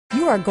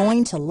you are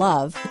going to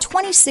love the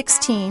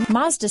 2016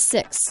 Mazda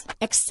 6.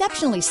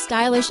 Exceptionally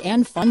stylish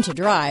and fun to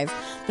drive,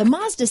 the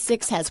Mazda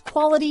 6 has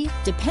quality,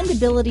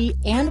 dependability,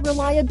 and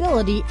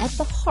reliability at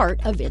the heart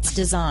of its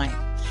design.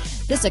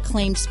 This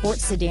acclaimed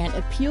sports sedan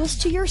appeals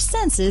to your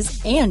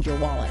senses and your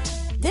wallet.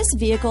 This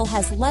vehicle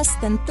has less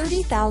than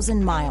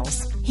 30,000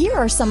 miles. Here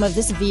are some of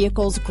this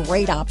vehicle's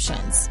great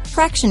options: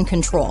 traction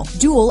control,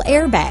 dual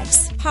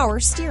airbags, power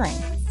steering,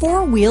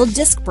 four-wheel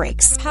disc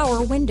brakes,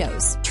 power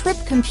windows, trip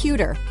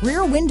computer,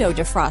 rear window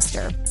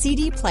defroster,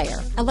 CD player,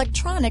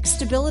 electronic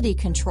stability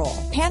control,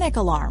 panic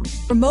alarm,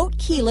 remote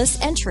keyless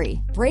entry,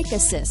 brake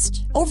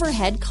assist,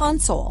 overhead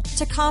console,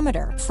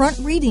 tachometer, front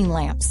reading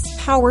lamps,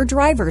 power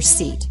driver's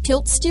seat,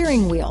 tilt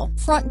steering wheel,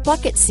 front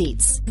bucket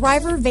seats,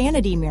 driver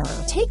vanity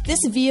mirror. Take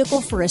this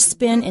vehicle for a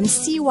spin and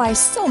see why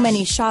so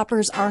many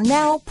shoppers are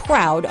now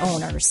proud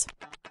owners.